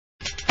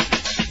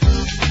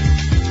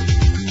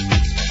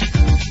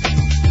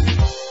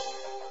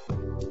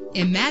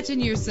Imagine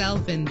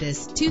yourself in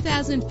this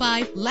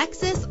 2005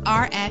 Lexus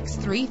RX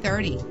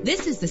 330.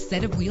 This is the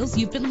set of wheels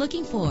you've been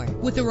looking for,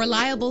 with a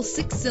reliable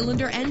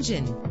 6-cylinder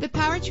engine. The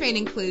powertrain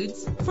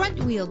includes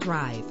front-wheel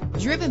drive,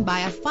 driven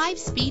by a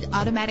 5-speed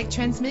automatic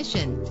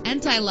transmission.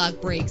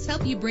 Anti-lock brakes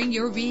help you bring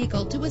your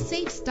vehicle to a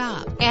safe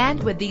stop.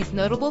 And with these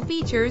notable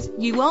features,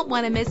 you won't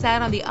want to miss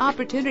out on the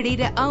opportunity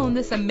to own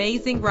this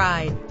amazing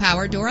ride.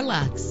 Power door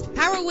locks,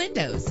 power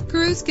windows,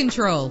 cruise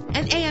control,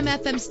 an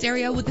AM/FM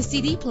stereo with a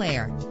CD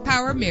player,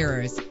 power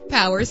mirrors,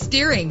 power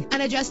steering,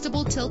 an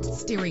adjustable tilt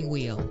steering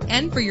wheel.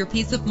 And for your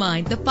peace of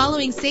mind, the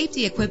following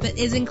safety equipment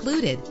is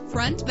included: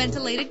 front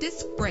ventilated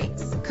disc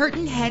brakes,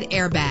 curtain head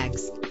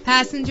airbags,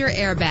 passenger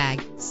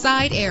airbag,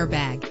 side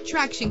airbag,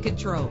 traction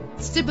control,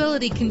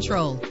 stability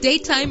control,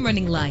 daytime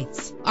running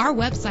lights. Our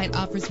website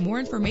offers more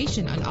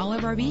information on all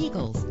of our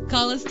vehicles.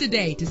 Call us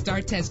today to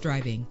start test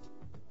driving.